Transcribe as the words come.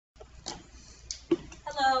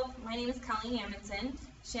Hello, my name is Colleen Amundsen.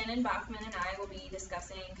 Shannon Bachman and I will be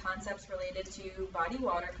discussing concepts related to body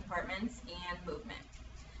water compartments and movement.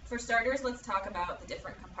 For starters, let's talk about the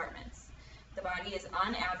different compartments. The body is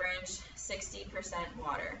on average 60%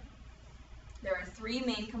 water. There are three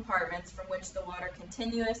main compartments from which the water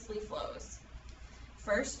continuously flows.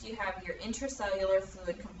 First, you have your intracellular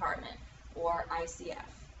fluid compartment, or ICF.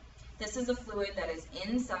 This is a fluid that is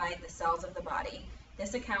inside the cells of the body.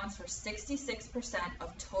 This accounts for 66%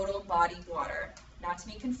 of total body water, not to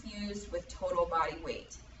be confused with total body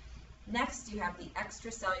weight. Next, you have the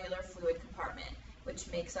extracellular fluid compartment, which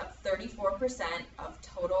makes up 34% of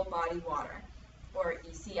total body water, or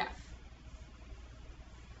ECF.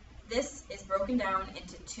 This is broken down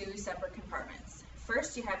into two separate compartments.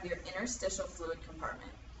 First, you have your interstitial fluid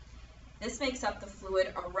compartment. This makes up the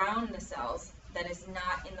fluid around the cells that is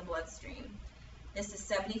not in the bloodstream. This is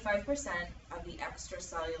 75% of the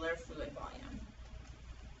extracellular fluid volume.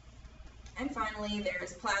 And finally, there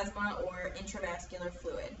is plasma or intravascular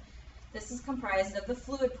fluid. This is comprised of the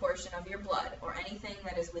fluid portion of your blood, or anything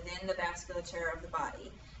that is within the vasculature of the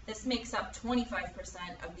body. This makes up 25%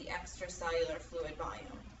 of the extracellular fluid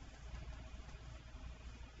volume.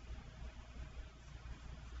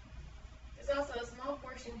 There's also a small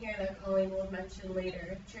portion here that Colleen will mention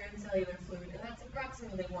later, transcellular fluid, and that's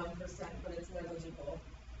approximately 1%, but it's negligible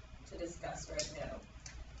to discuss right now.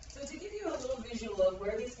 So to give you a little visual of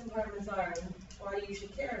where these compartments are and why you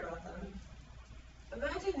should care about them,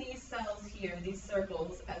 imagine these cells here, these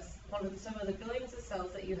circles, as some of the billions of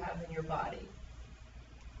cells that you have in your body.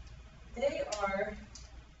 They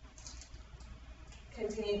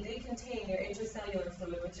contain your intracellular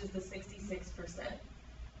fluid, which is the 66%.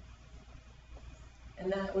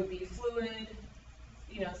 And that would be fluid,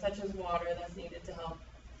 such as water that's needed to help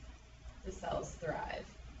the cells thrive.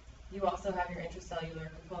 You also have your intracellular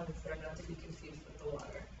components there, not to be confused with the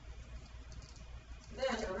water.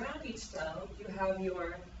 Then around each cell, you have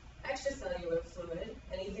your extracellular fluid.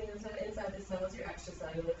 Anything that's inside the cell is your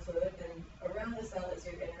extracellular fluid, and around the cell is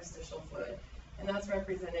your interstitial fluid, and that's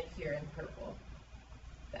represented here in purple.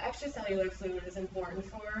 The extracellular fluid is important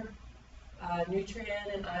for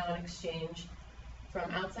nutrient and ion exchange from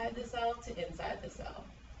outside the cell to inside the cell.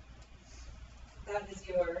 That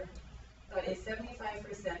is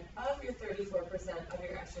 75% of your 34% of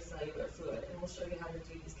your extracellular fluid, and we'll show you how to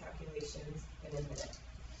do these calculations in a minute.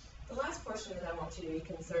 The last portion that I want you to be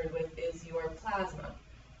concerned with is your plasma,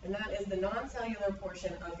 and that is the non-cellular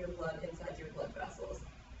portion of your blood inside your blood vessels,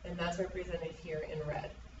 and that's represented here in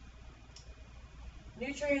red.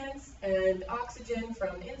 Nutrients and oxygen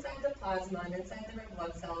from inside the plasma and inside the red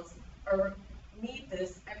blood cells need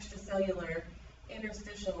this extracellular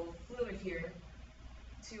interstitial fluid here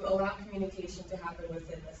to allow communication to happen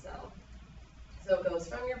within the cell. So it goes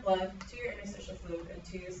from your blood to your interstitial fluid and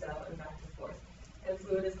to your cell and back and forth. And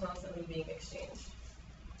fluid is constantly being exchanged.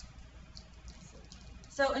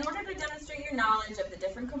 So in order to demonstrate your knowledge of the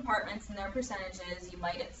different compartments and their percentages, you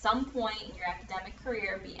might at some point in your academic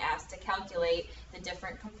career be asked to calculate the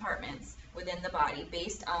different compartments within the body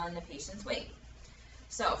based on the patient's weight.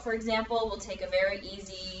 So, for example, we'll take a very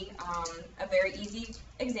easy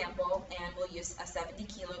example, and we'll use a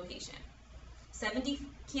 70-kilo patient.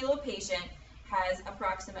 70-kilo patient has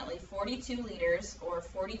approximately 42 liters or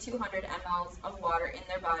 4,200 mLs of water in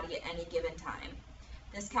their body at any given time.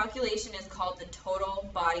 This calculation is called the total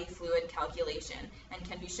body fluid calculation and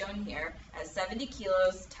can be shown here as 70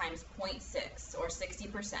 kilos times 0.6 or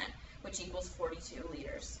 60%, which equals 42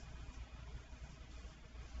 liters.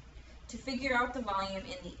 To figure out the volume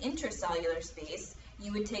in the intracellular space,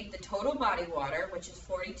 you would take the total body water, which is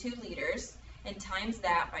 42 liters, and times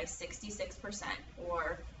that by 66%,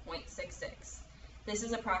 or 0.66. This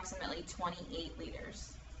is approximately 28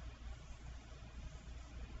 liters.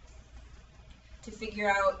 To figure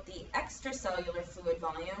out the extracellular fluid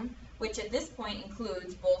volume, which at this point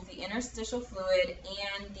includes both the interstitial fluid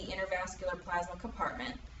and the intervascular plasma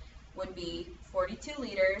compartment, would be 42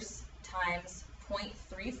 liters times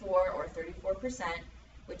 0.34 or 34%,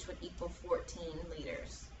 which would equal 14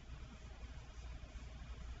 liters.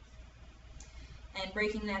 And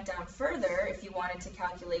breaking that down further, if you wanted to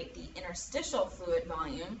calculate the interstitial fluid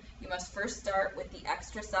volume, you must first start with the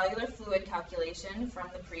extracellular fluid calculation from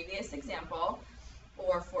the previous example,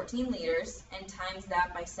 or 14 liters, and times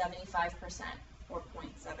that by 75%, or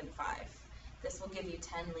 0.75. This will give you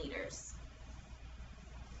 10 liters.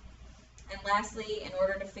 And lastly, in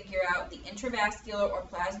order to figure out the intravascular or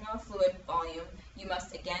plasma fluid volume, you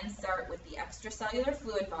must again start with the extracellular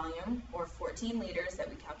fluid volume, or 14 liters that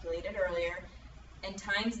we calculated earlier, and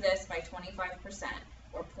times this by 25%,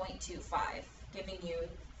 or 0.25, giving you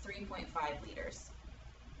 3.5 liters.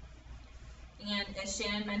 And as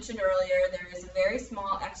Shannon mentioned earlier, there is a very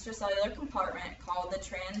small extracellular compartment called the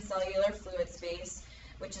transcellular fluid space,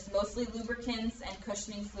 which is mostly lubricants and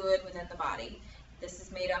cushioning fluid within the body. This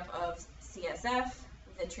is made up of CSF,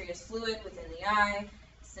 vitreous fluid within the eye,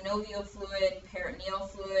 synovial fluid, peritoneal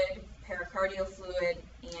fluid, pericardial fluid,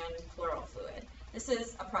 and pleural fluid. This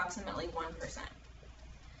is approximately 1%.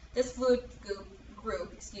 This fluid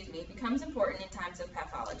group becomes important in times of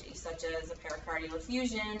pathology, such as a pericardial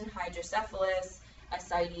effusion, hydrocephalus,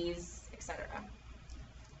 ascites, etc.